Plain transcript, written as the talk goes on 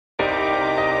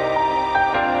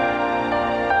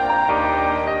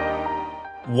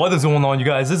What is going on, you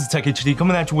guys? This is Tech HD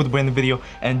coming at you with a brand new video.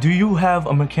 And do you have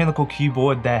a mechanical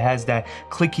keyboard that has that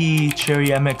clicky Cherry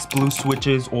MX blue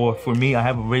switches, or for me, I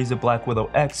have a Razer Blackwidow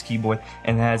X keyboard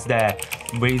and it has that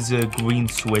Razer Green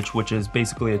Switch, which is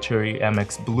basically a Cherry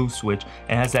MX blue switch,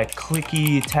 and has that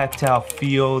clicky tactile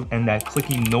feel and that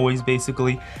clicky noise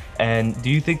basically. And do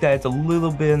you think that it's a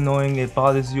little bit annoying? It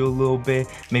bothers you a little bit,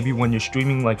 maybe when you're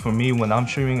streaming, like for me, when I'm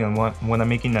streaming and when I'm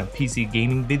making that PC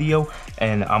gaming video,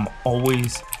 and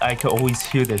I can always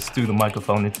hear this through the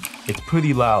microphone. It's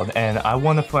pretty loud, and I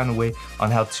want to find a way on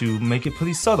how to make it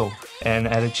pretty subtle and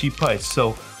at a cheap price.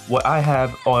 So what I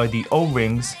have are the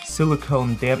O-Rings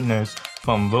silicone dampeners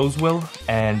from Rosewill,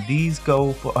 and these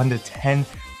go for under 10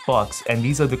 bucks, and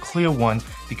these are the clear ones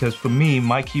because for me,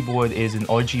 my keyboard is an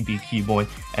RGB keyboard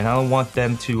and I don't want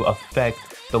them to affect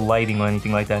the lighting or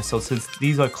anything like that. So since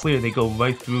these are clear, they go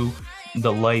right through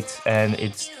the lights and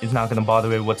it's not going to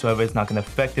bother it whatsoever. It's not going to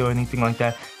affect it or anything like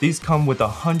that. These come with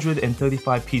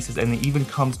 135 pieces, and it even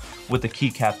comes with a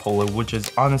keycap holder, which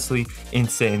is honestly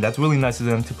insane. That's really nice of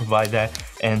them to provide that,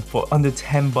 and for under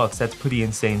 10 bucks, that's pretty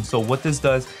insane. So what this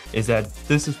does is that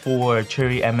this is for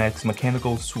Cherry MX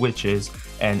mechanical switches,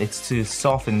 and it's to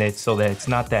soften it so that it's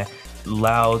not that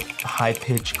loud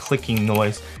high-pitched clicking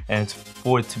noise, and it's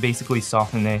for it to basically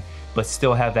soften it but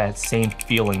still have that same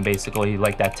feeling, basically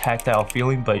like that tactile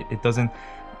feeling, but it doesn't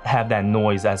have that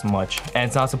noise as much. And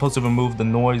it's not supposed to remove the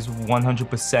noise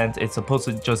 100%. It's supposed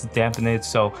to just dampen it,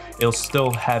 so it'll still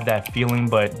have that feeling,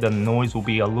 but the noise will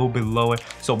be a little bit lower.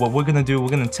 So what we're gonna do, we're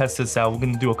gonna test this out. We're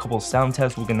gonna do a couple of sound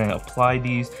tests. We're gonna apply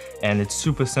these, and it's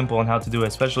super simple on how to do it,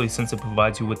 especially since it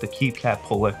provides you with the keycap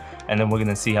puller, and then we're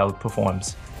gonna see how it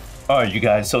performs. Alright, you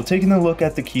guys, so taking a look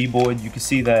at the keyboard, you can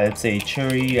see that it's a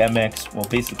Cherry MX, well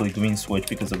basically Green Switch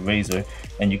because of Razer,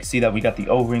 and you can see that we got the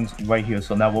O-rings right here.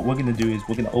 So now what we're going to do is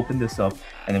we're going to open this up,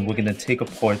 and then we're going to take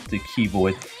apart the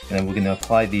keyboard, and then we're going to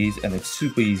apply these, and it's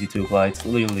super easy to apply. It's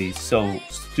literally so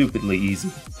stupidly easy.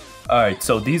 Alright,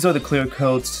 so these are the clear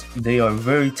coats. They are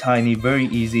very tiny, very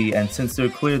easy, and since they're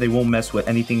clear, they won't mess with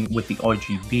anything with the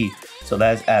RGB. So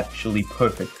that's actually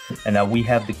perfect. And now we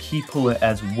have the key puller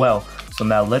as well. So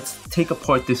now let's take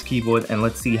apart this keyboard and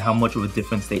let's see how much of a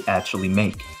difference they actually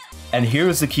make. And here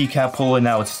is the keycap puller.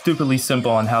 Now it's stupidly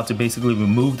simple on how to basically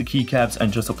remove the keycaps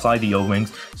and just apply the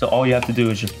O-rings. So all you have to do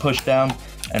is just push down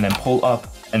and then pull up,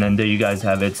 and then there you guys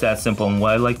have it. It's that simple. And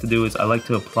what I like to do is I like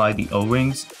to apply the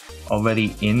O-rings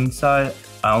already inside.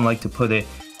 I don't like to put it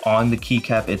on the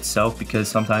keycap itself because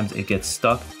sometimes it gets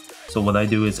stuck. So what I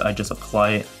do is I just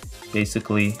apply it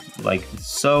basically like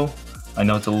so. I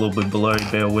know it's a little bit blurry,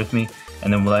 bear with me.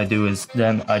 And then what I do is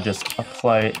then I just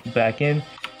apply it back in,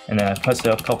 and then I press it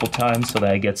a couple times so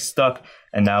that it gets stuck.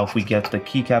 And now if we get the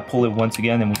keycap puller once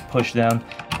again and we push down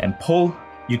and pull,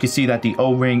 you can see that the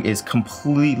O-ring is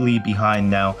completely behind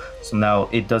now. So now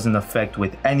it doesn't affect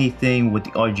with anything with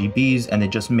the RGBs, and it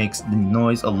just makes the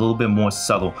noise a little bit more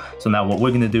subtle. So now what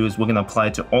we're going to do is we're going to apply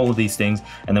it to all of these things,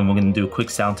 and then we're going to do a quick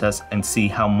sound test and see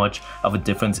how much of a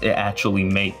difference it actually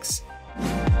makes.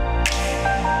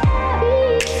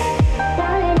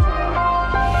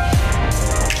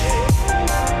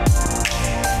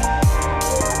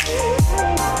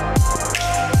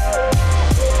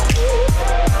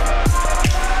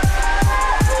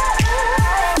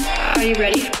 Are you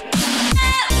ready?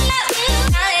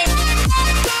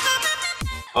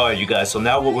 Alright, you guys, so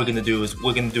now what we're going to do is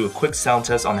we're going to do a quick sound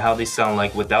test on how they sound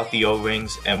like without the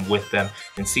O-rings and with them,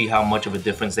 and see how much of a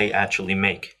difference they actually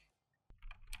make.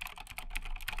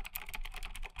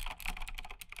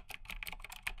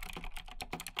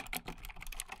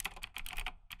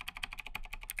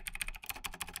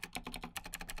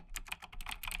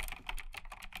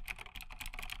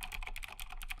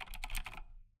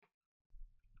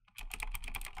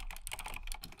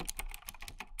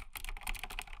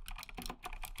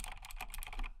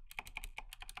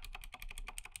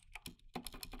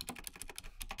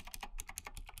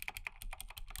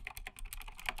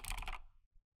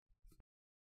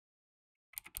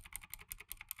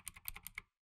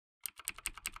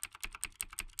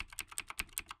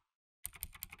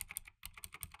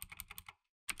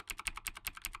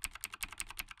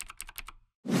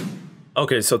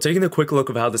 Okay, so taking a quick look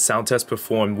of how the sound test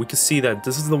performed, we can see that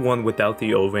this is the one without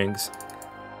the O-rings.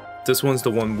 This one's the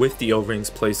one with the O-rings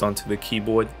placed onto the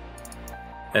keyboard.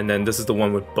 And then this is the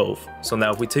one with both. So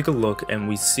now if we take a look and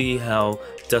we see how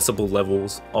decibel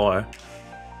levels are,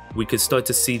 we could start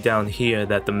to see down here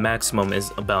that the maximum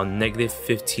is about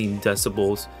 -15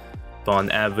 decibels but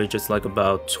on average it's like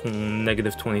about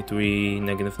 -23,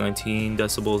 -19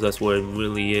 decibels. That's where it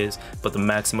really is, but the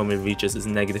maximum it reaches is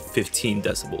 -15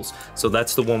 decibels. So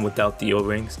that's the one without the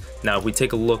O-rings. Now if we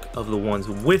take a look of the ones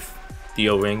with the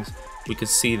O-rings, we can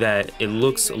see that it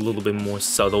looks a little bit more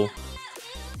subtle.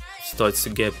 Starts to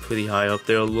get pretty high up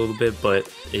there a little bit, but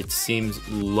it seems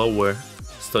lower,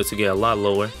 starts to get a lot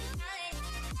lower.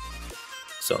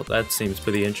 So that seems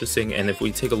pretty interesting. And if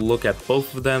we take a look at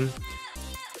both of them,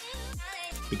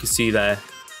 we can see that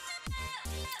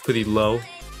pretty low,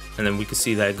 and then we can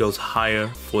see that it goes higher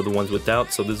for the ones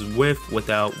without. So this is with,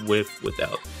 without, with,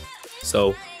 without.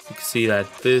 So you can see that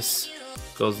this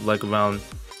goes like around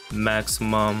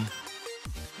maximum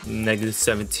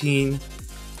 -17,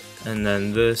 and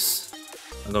then this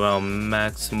like around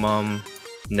maximum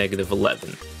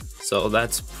 -11. So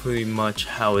that's pretty much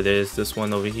how it is. This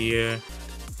one over here,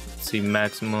 see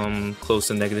maximum close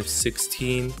to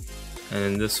 -16, and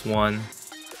then this one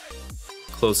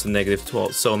close to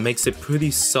 -12. So it makes it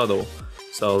pretty subtle.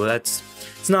 So it's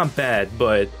not bad,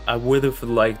 but I would have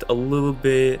liked a little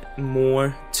bit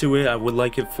more to it. I would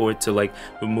like it for it to like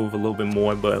remove a little bit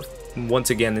more, but once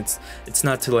again, it's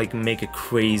not to like make it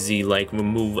crazy, like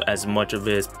remove as much of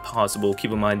it as possible.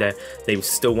 Keep in mind that they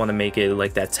still want to make it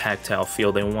like that tactile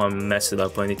feel. They don't want to mess it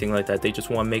up or anything like that. They just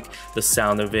want to make the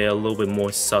sound of it a little bit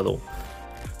more subtle.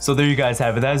 So there you guys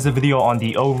have it. That is the video on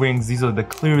the O-rings. These are the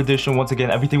clear edition. Once again,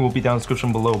 everything will be down in the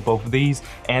description below, both of these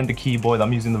and the keyboard.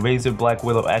 I'm using the Razer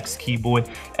Blackwidow X keyboard,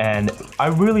 and I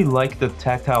really like the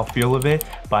tactile feel of it,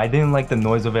 but I didn't like the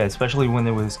noise of it, especially when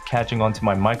it was catching onto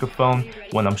my microphone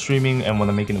when I'm streaming and when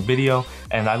I'm making a video.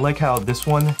 And I like how this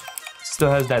one still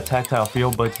has that tactile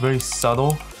feel, but it's very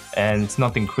subtle and it's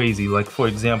nothing crazy. Like for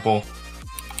example,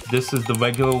 this is the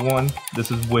regular one.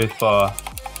 This is with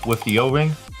the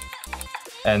O-ring.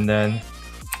 And then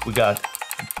we got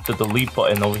the delete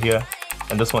button over here,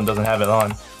 and this one doesn't have it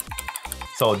on.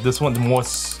 So this one's more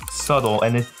subtle,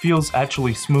 and it feels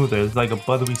actually smoother. It's like a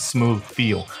buttery smooth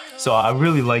feel. So I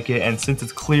really like it, and since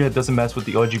it's clear, it doesn't mess with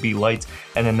the RGB lights.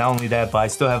 And then not only that, but I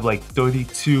still have like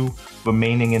 32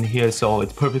 remaining in here, so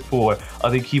it's perfect for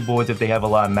other keyboards if they have a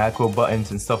lot of macro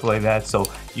buttons and stuff like that. So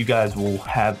you guys will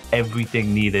have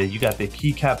everything needed. You got the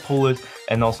keycap pullers,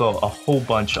 and also a whole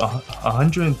bunch,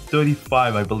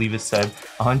 135 I believe it said,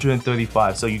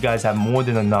 135. So you guys have more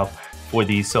than enough for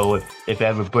these. So if it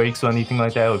ever breaks or anything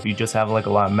like that, or if you just have like a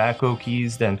lot of macro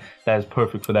keys, then that is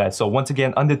perfect for that. So once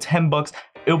again, under 10 bucks,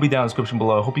 it'll be down in the description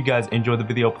below. I hope you guys enjoyed the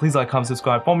video. Please like, comment,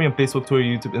 subscribe. Follow me on Facebook, Twitter,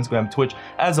 YouTube, Instagram, Twitch.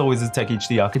 As always, it's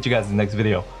TechHD. I'll catch you guys in the next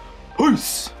video.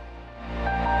 Peace!